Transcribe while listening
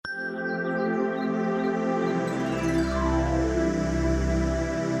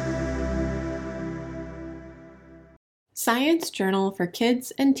Science Journal for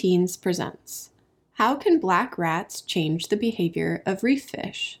Kids and Teens presents How Can Black Rats Change the Behavior of Reef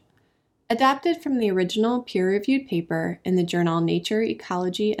Fish? Adapted from the original peer-reviewed paper in the journal Nature,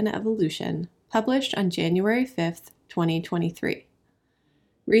 Ecology, and Evolution, published on January 5, 2023.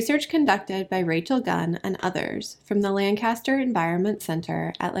 Research conducted by Rachel Gunn and others from the Lancaster Environment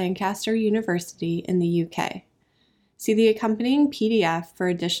Centre at Lancaster University in the UK. See the accompanying PDF for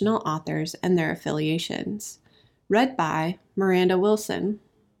additional authors and their affiliations. Read by Miranda Wilson.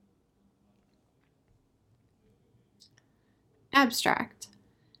 Abstract.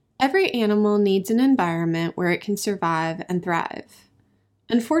 Every animal needs an environment where it can survive and thrive.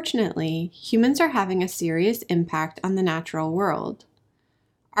 Unfortunately, humans are having a serious impact on the natural world.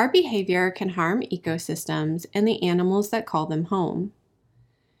 Our behavior can harm ecosystems and the animals that call them home.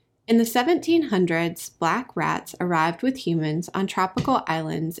 In the 1700s, black rats arrived with humans on tropical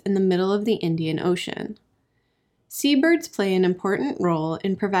islands in the middle of the Indian Ocean. Seabirds play an important role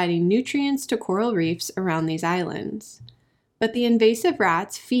in providing nutrients to coral reefs around these islands, but the invasive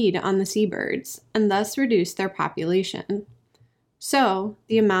rats feed on the seabirds and thus reduce their population. So,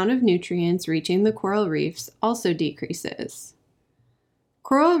 the amount of nutrients reaching the coral reefs also decreases.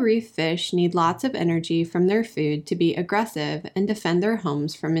 Coral reef fish need lots of energy from their food to be aggressive and defend their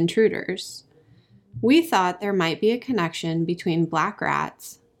homes from intruders. We thought there might be a connection between black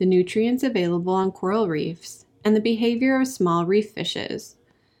rats, the nutrients available on coral reefs, and the behavior of small reef fishes.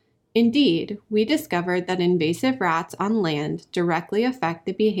 Indeed, we discovered that invasive rats on land directly affect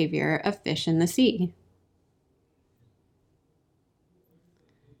the behavior of fish in the sea.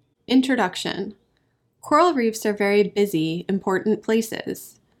 Introduction. Coral reefs are very busy, important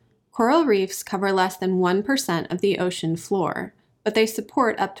places. Coral reefs cover less than 1% of the ocean floor, but they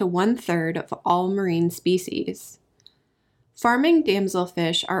support up to 1/3 of all marine species. Farming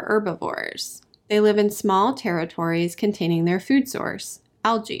damselfish are herbivores. They live in small territories containing their food source,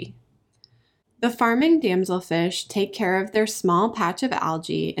 algae. The farming damselfish take care of their small patch of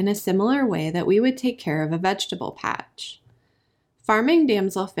algae in a similar way that we would take care of a vegetable patch. Farming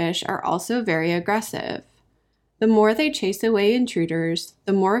damselfish are also very aggressive. The more they chase away intruders,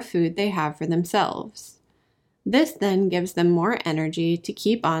 the more food they have for themselves. This then gives them more energy to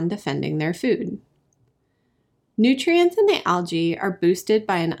keep on defending their food. Nutrients in the algae are boosted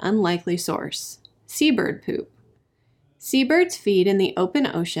by an unlikely source, seabird poop. Seabirds feed in the open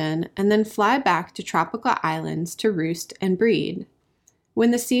ocean and then fly back to tropical islands to roost and breed.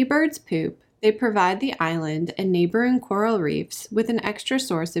 When the seabirds poop, they provide the island and neighboring coral reefs with an extra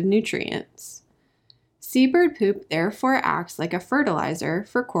source of nutrients. Seabird poop therefore acts like a fertilizer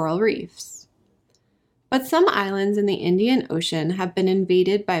for coral reefs. But some islands in the Indian Ocean have been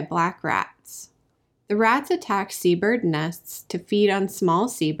invaded by black rats. The rats attack seabird nests to feed on small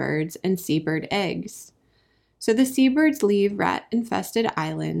seabirds and seabird eggs. So the seabirds leave rat-infested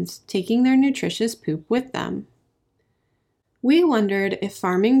islands, taking their nutritious poop with them. We wondered if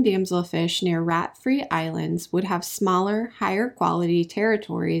farming damselfish near rat-free islands would have smaller, higher-quality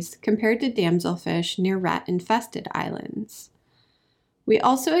territories compared to damselfish near rat-infested islands. We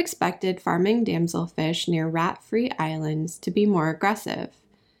also expected farming damselfish near rat-free islands to be more aggressive.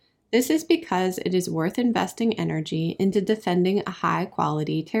 This is because it is worth investing energy into defending a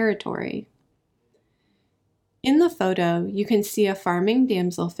high-quality territory. In the photo, you can see a farming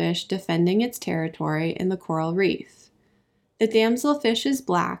damselfish defending its territory in the coral reef. The damselfish is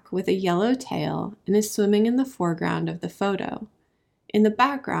black with a yellow tail and is swimming in the foreground of the photo. In the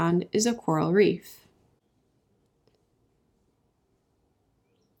background is a coral reef.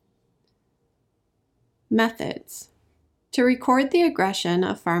 Methods. To record the aggression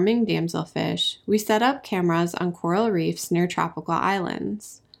of farming damselfish, we set up cameras on coral reefs near tropical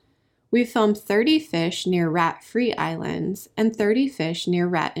islands. We filmed 30 fish near rat-free islands and 30 fish near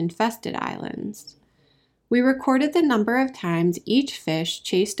rat-infested islands. We recorded the number of times each fish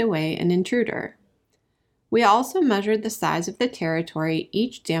chased away an intruder. We also measured the size of the territory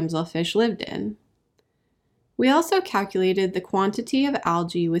each damselfish lived in. We also calculated the quantity of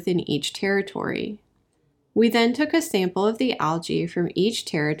algae within each territory. We then took a sample of the algae from each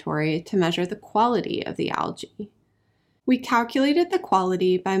territory to measure the quality of the algae. We calculated the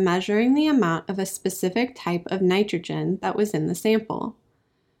quality by measuring the amount of a specific type of nitrogen that was in the sample.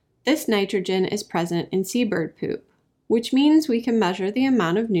 This nitrogen is present in seabird poop, which means we can measure the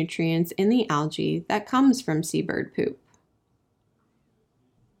amount of nutrients in the algae that comes from seabird poop.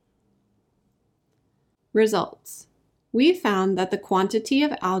 Results. We found that the quantity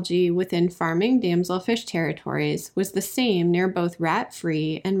of algae within farming damselfish territories was the same near both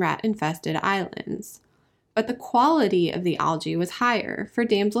rat-free and rat-infested islands. but the quality of the algae was higher for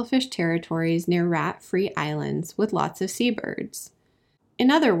damselfish territories near rat-free islands with lots of seabirds.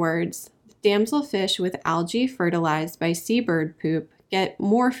 In other words, damselfish with algae fertilized by seabird poop get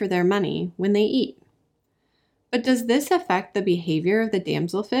more for their money when they eat. But does this affect the behavior of the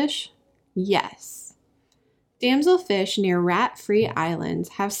damselfish? Yes. Damselfish near rat-free islands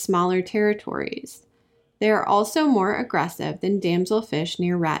have smaller territories. They are also more aggressive than damselfish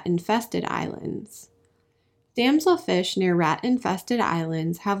near rat-infested islands. Damselfish near rat-infested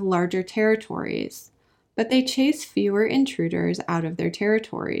islands have larger territories, but they chase fewer intruders out of their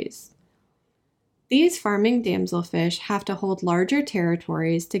territories. These farming damselfish have to hold larger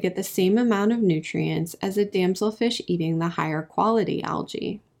territories to get the same amount of nutrients as a damselfish eating the higher quality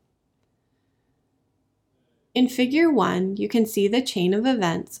algae. In Figure 1, you can see the chain of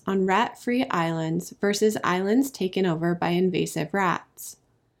events on rat-free islands versus islands taken over by invasive rats.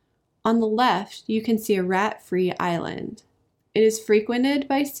 On the left, you can see a rat-free island. It is frequented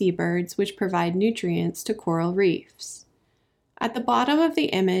by seabirds which provide nutrients to coral reefs. At the bottom of the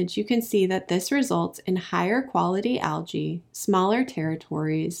image, you can see that this results in higher quality algae, smaller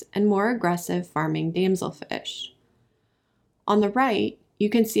territories, and more aggressive farming damselfish. On the right, you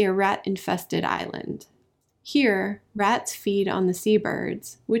can see a rat-infested island. Here, rats feed on the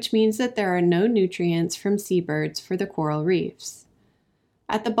seabirds, which means that there are no nutrients from seabirds for the coral reefs.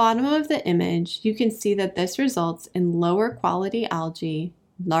 At the bottom of the image, you can see that this results in lower quality algae,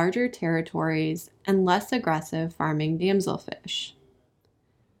 larger territories, and less aggressive farming damselfish.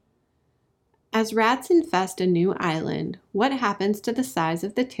 As rats infest a new island, what happens to the size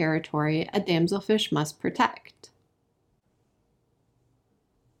of the territory a damselfish must protect?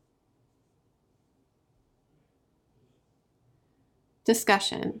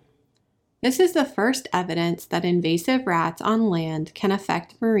 Discussion. This is the first evidence that invasive rats on land can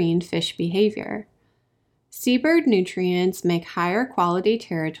affect marine fish behavior. Seabird nutrients make higher quality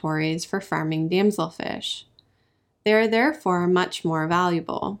territories for farming damselfish. They are therefore much more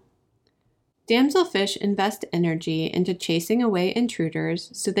valuable. Damselfish invest energy into chasing away intruders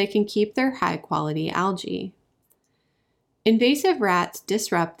so they can keep their high-quality algae. Invasive rats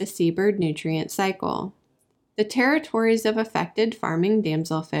disrupt the seabird nutrient cycle. The territories of affected farming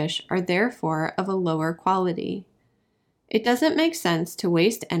damselfish are therefore of a lower quality. It doesn't make sense to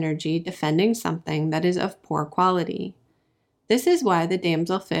waste energy defending something that is of poor quality. This is why the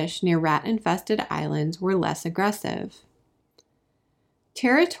damselfish near rat-infested islands were less aggressive.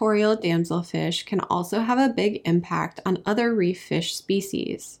 Territorial damselfish can also have a big impact on other reef fish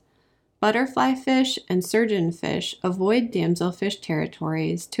species. Butterfly fish and surgeonfish avoid damselfish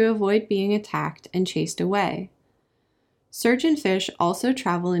territories to avoid being attacked and chased away. Surgeonfish also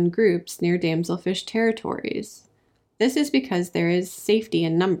travel in groups near damselfish territories. This is because there is safety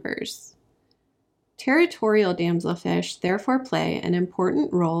in numbers. Territorial damselfish therefore play an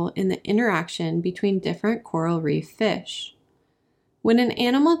important role in the interaction between different coral reef fish. When an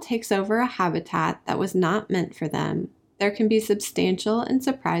animal takes over a habitat that was not meant for them, there can be substantial and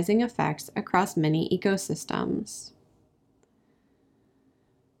surprising effects across many ecosystems.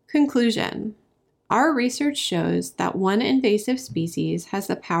 Conclusion. Our research shows that one invasive species has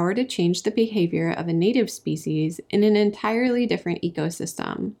the power to change the behavior of a native species in an entirely different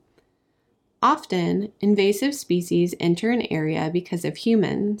ecosystem. Often, invasive species enter an area because of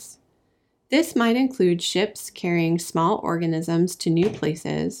humans. This might include ships carrying small organisms to new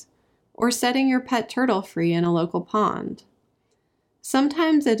places, or setting your pet turtle free in a local pond.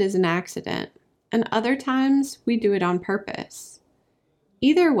 Sometimes it is an accident, and other times we do it on purpose.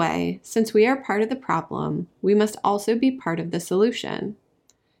 Either way, since we are part of the problem, we must also be part of the solution.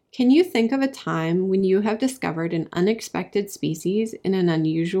 Can you think of a time when you have discovered an unexpected species in an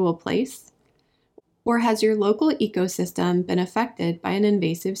unusual place? Or has your local ecosystem been affected by an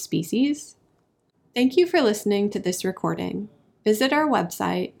invasive species? Thank you for listening to this recording. Visit our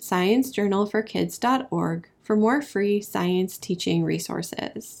website, sciencejournalforkids.org, for more free science teaching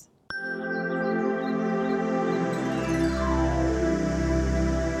resources.